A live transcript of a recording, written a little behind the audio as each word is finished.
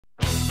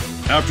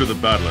After the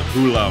battle at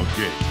Hulao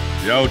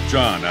Gate, Yao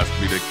Zhan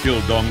asked me to kill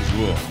Dong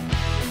Zhuo.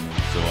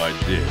 So I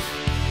did.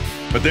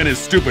 But then his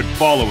stupid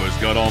followers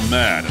got all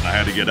mad and I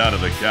had to get out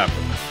of the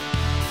capital.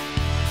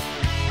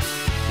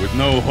 With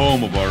no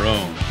home of our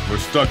own, we're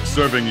stuck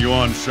serving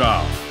Yuan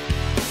Shao.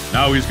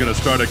 Now he's gonna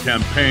start a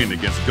campaign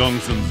against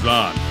Gongsun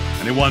Zan,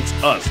 and he wants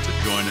us to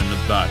join in the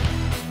battle.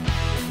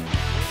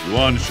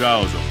 Yuan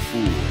Shao's a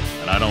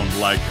fool, and I don't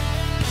like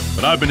him.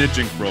 But I've been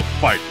itching for a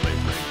fight lately.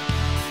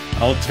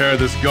 I'll tear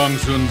this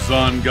Gongsun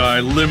Zan guy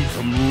limb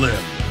from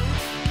limb.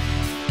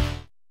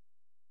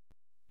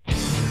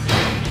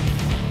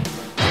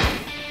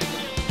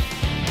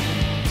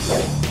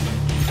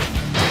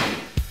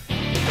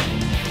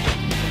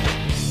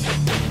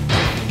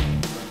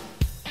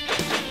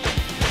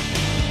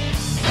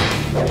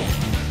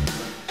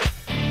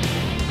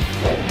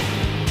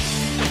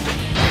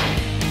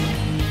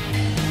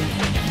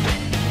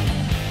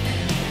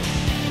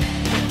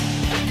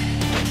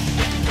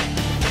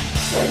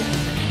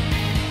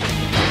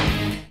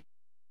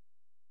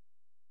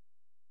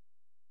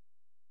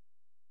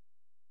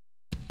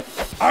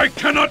 I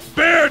cannot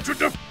bear to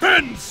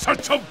defend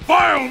such a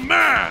vile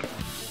man!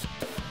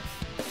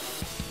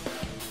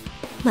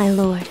 My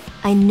lord,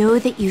 I know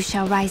that you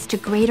shall rise to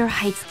greater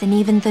heights than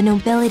even the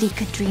nobility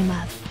could dream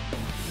of.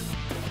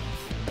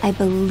 I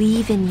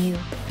believe in you,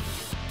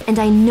 and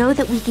I know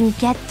that we can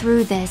get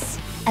through this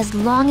as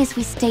long as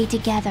we stay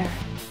together.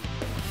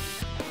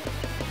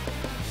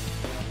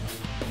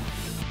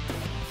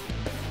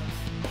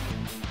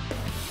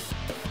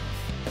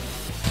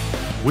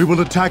 We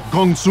will attack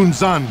Gongsun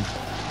Zan.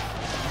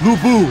 Lu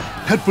Bu,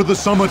 head for the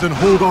summit and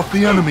hold off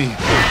the enemy.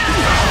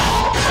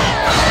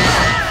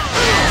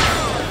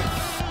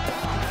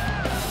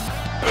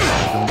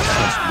 I don't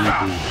trust Lu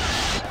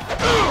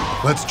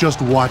Bu. Let's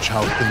just watch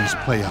how things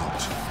play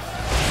out.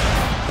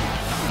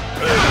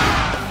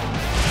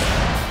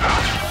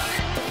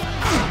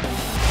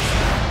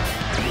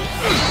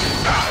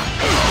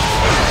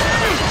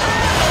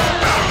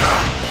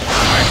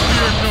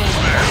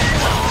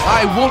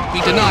 I won't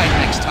be denied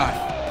next time.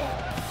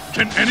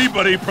 Can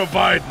anybody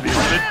provide me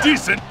with a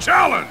decent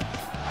challenge?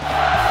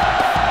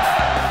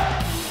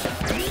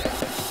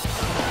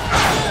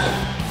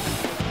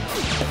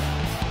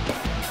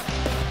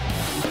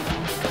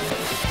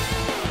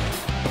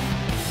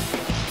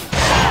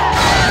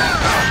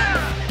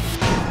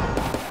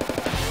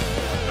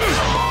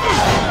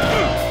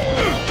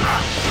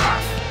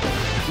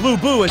 Lu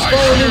Bu has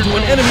fallen into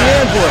an enemy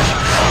ambush!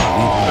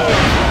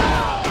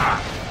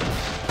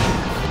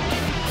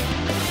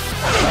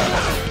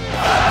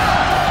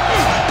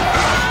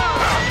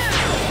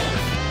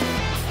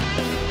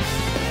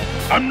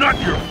 I'm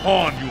not your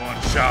pawn,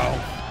 Yuan Shao.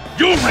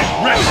 You'll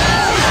regret it!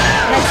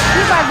 Let's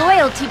prove our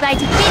loyalty by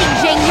defeating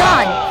Zhang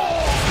Yan!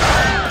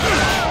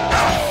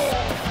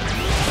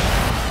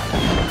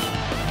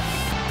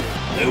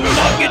 They will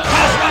not get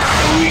past us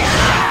so easy!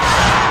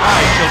 I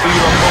shall be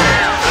your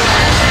opponent!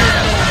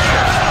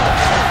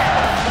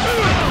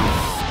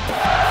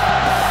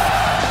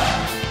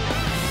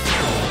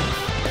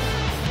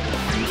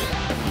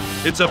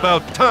 It's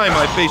about time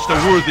I faced a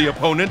worthy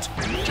opponent.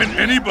 Can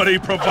anybody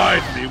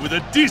provide me with a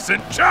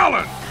decent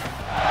challenge?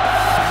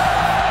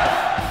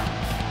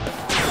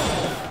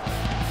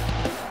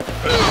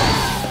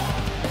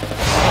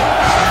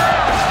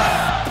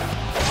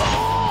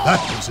 That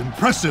was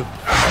impressive.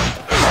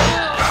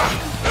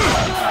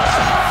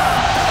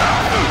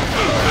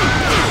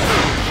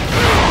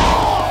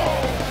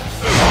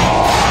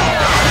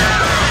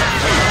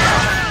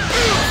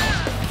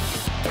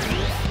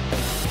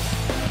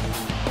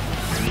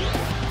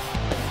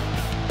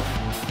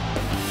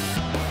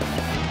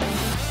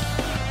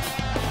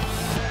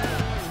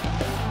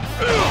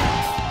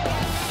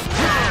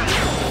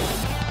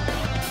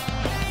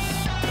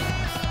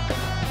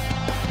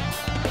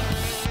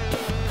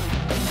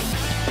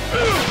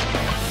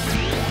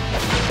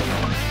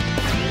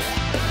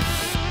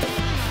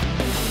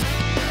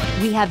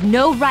 We have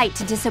no right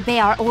to disobey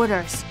our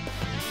orders.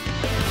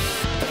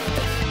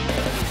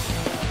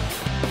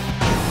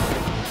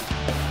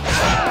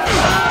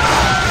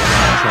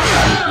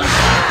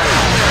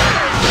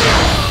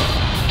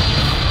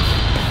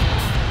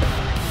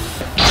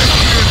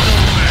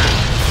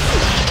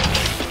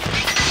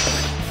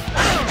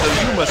 So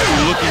you must be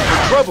looking for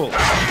trouble.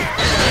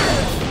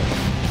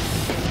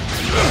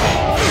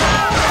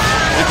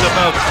 It's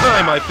about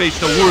time I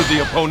faced a worthy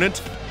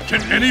opponent.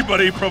 Can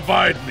anybody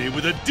provide me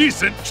with a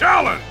decent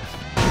challenge?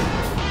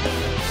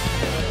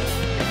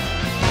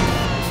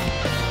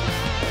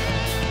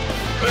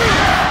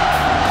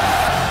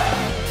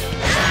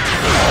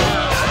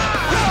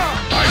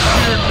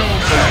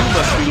 So you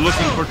must be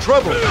looking for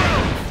trouble.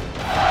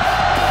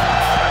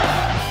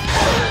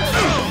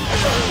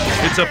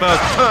 It's about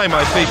time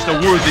I faced a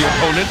worthy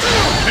opponent.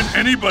 Can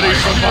anybody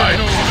provide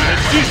me with a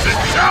decent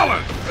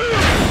challenge?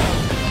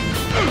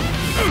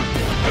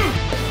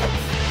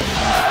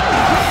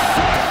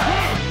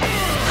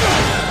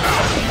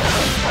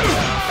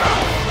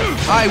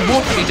 I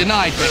won't be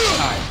denied next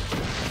time.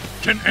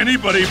 Can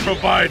anybody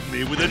provide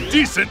me with a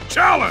decent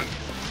challenge?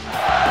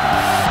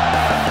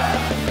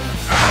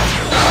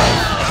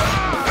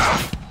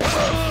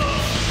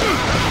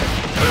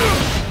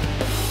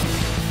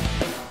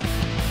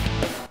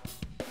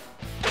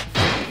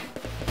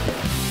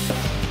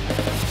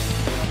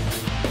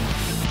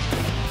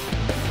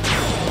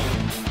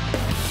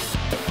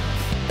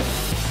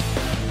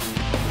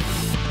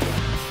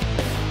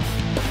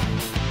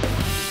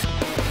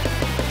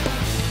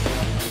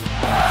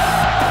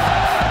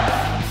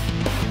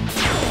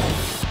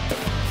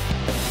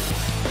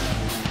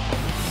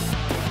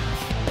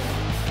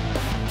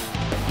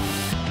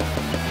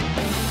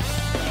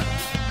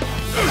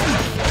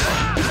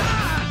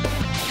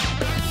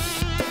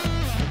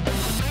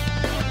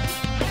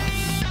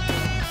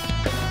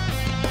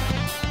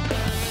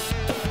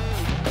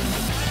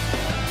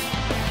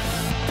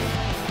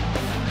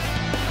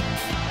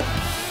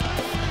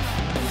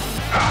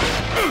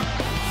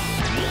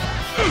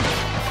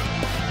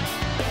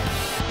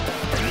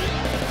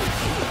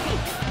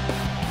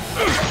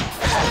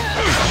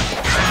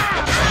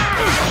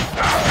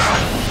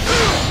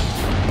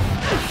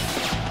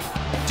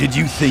 Did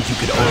you think you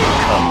could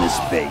overcome this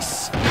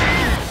base?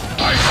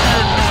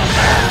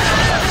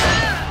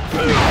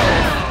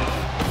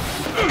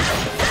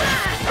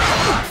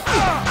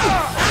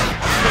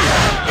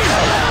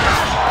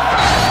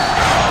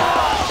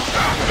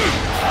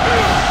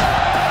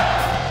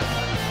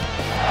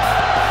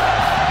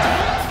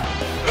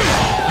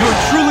 You're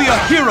truly a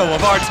hero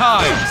of our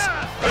times!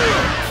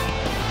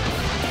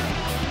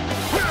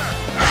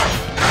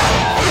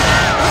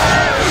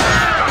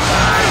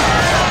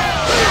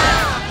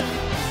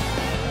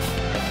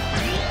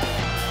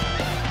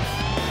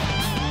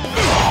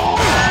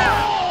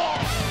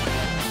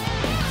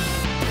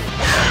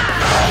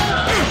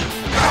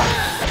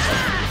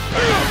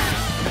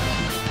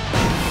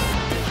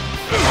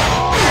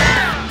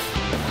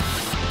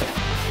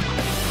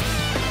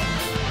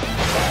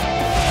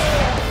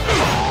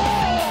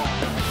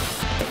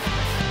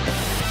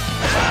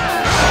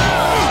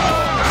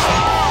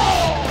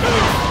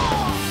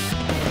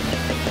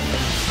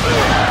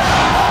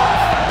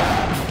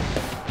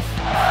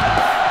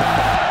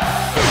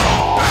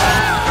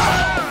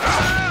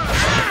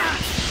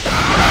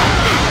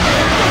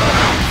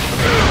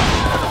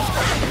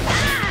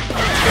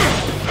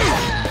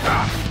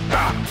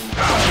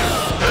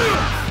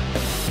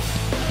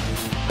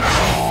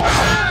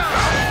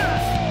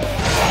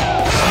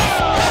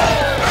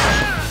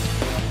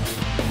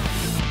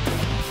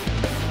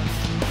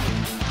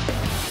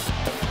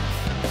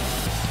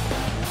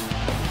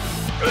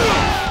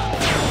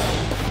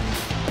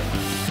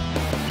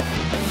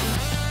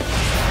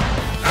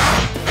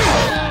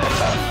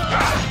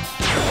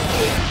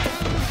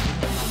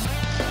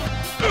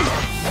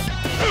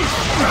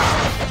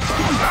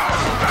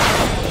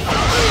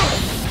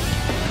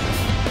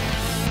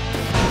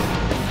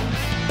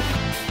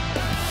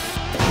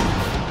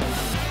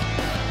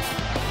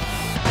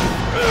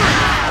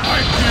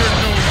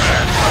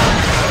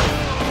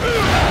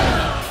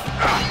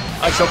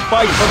 I shall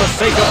fight for the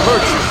sake of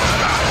virtue.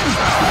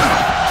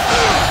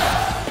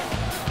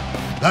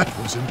 That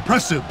was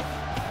impressive.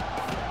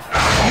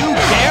 You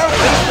dare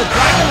face the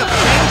dragon of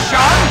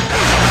Shan?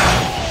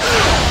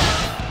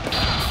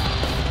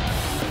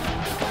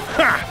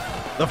 Ha!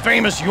 The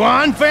famous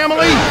Yuan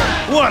family?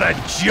 What a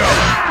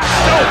joke!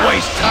 Don't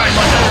waste time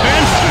on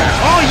defense!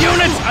 All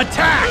units,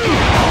 attack!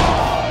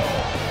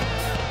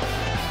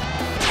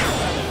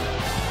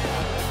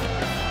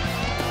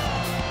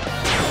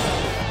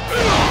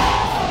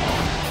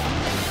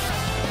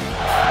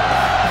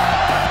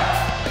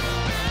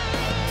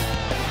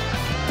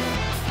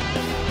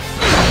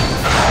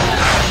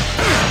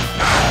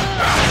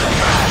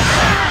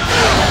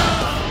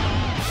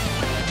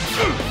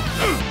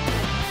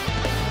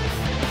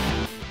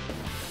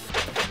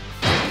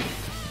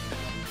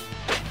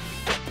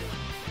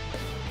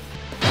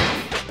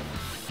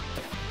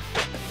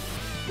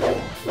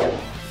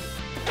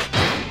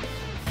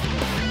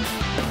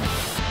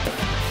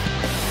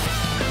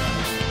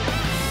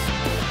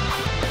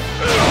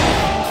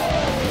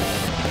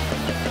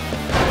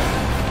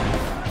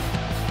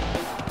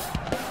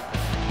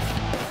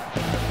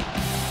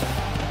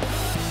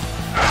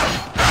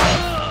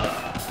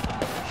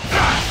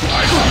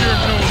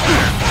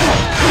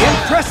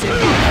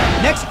 Impressive!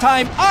 Next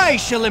time I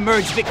shall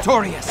emerge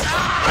victorious!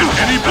 Can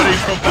anybody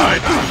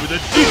provide me with a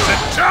decent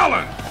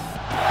challenge?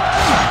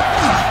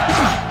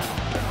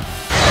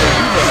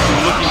 You must be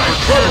looking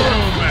for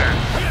trouble,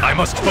 man. I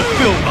must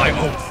fulfill my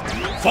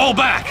oath. Fall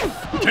back!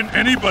 Can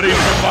anybody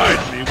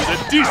provide me with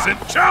a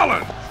decent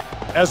challenge?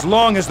 As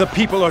long as the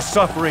people are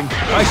suffering,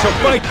 I shall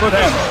fight for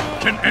them.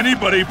 Can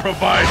anybody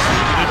provide me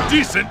with a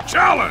decent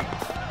challenge?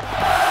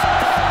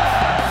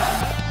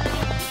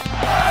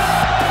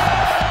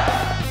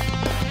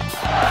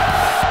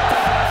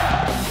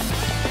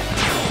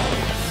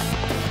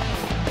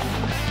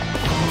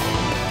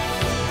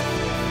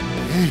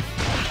 Hey,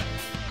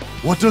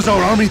 what does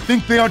our army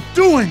think they are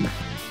doing?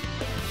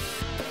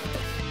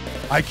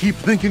 I keep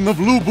thinking of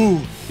Lu Bu,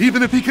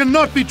 even if he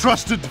cannot be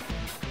trusted.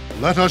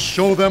 Let us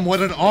show them what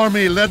an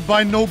army led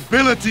by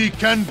nobility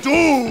can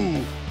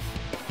do!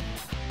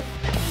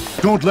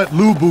 Don't let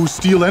Lu Bu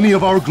steal any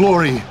of our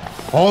glory.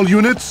 All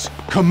units,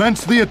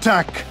 commence the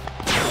attack!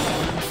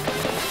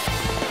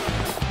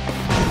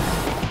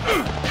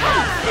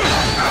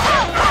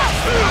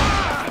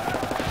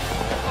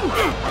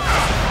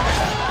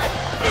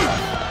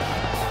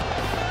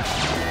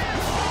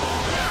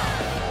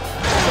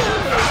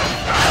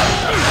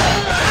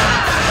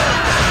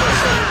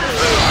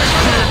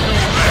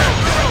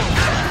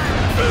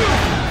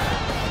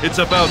 It's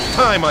about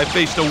time I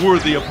faced a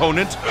worthy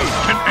opponent.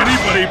 Can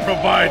anybody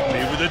provide me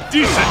with a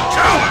decent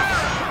challenge?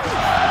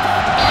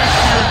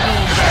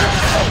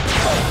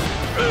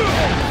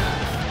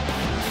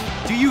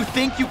 Do you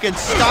think you can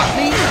stop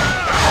me?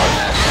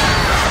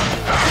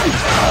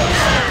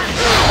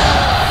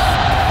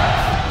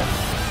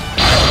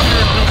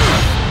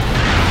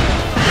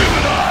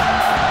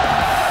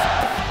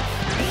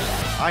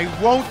 I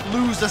won't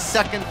lose a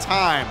second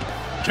time.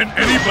 Can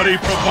anybody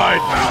provide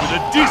me with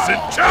a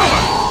decent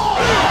challenge?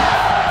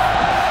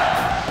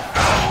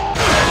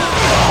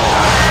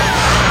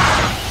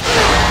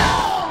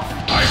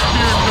 I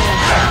fear no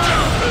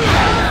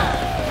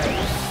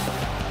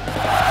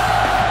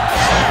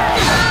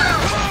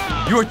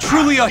match. You're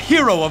truly a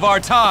hero of our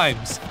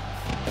times.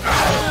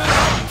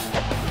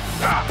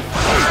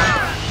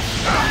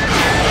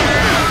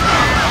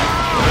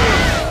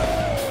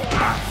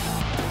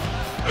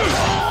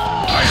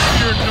 I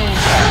fear no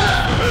match.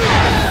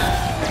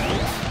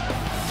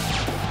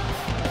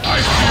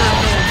 I fear no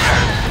match.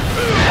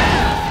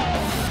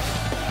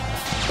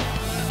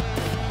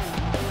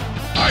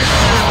 I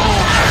fear no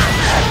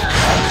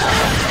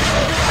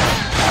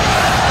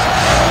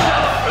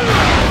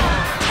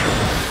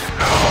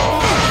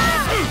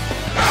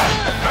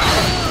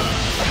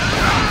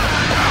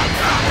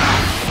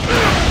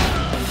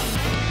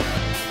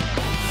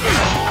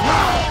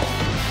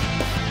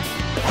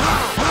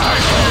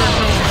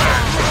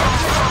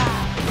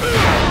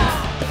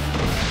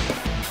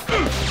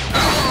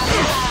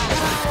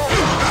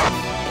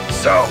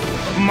So,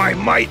 my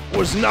might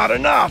was not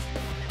enough.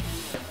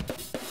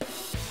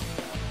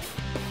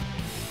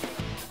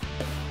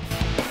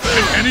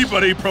 Can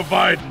anybody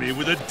provide me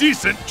with a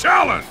decent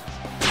challenge?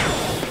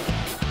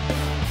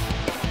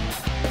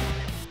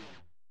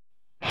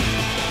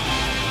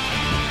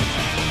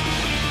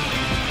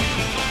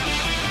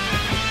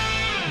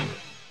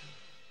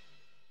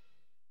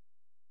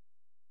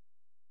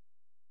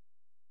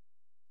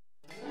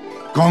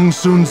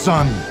 Gongsun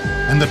Zan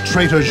and the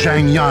traitor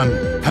Zhang Yan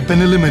have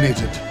been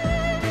eliminated.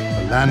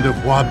 The land of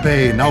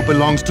Huabei now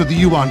belongs to the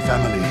Yuan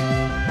family.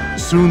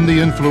 Soon the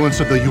influence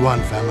of the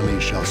Yuan family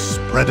shall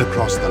spread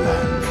across the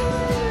land.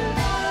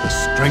 The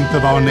strength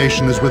of our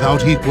nation is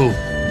without equal,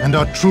 and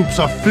our troops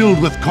are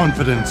filled with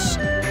confidence.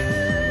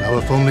 Now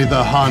if only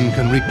the Han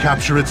can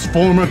recapture its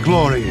former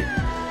glory,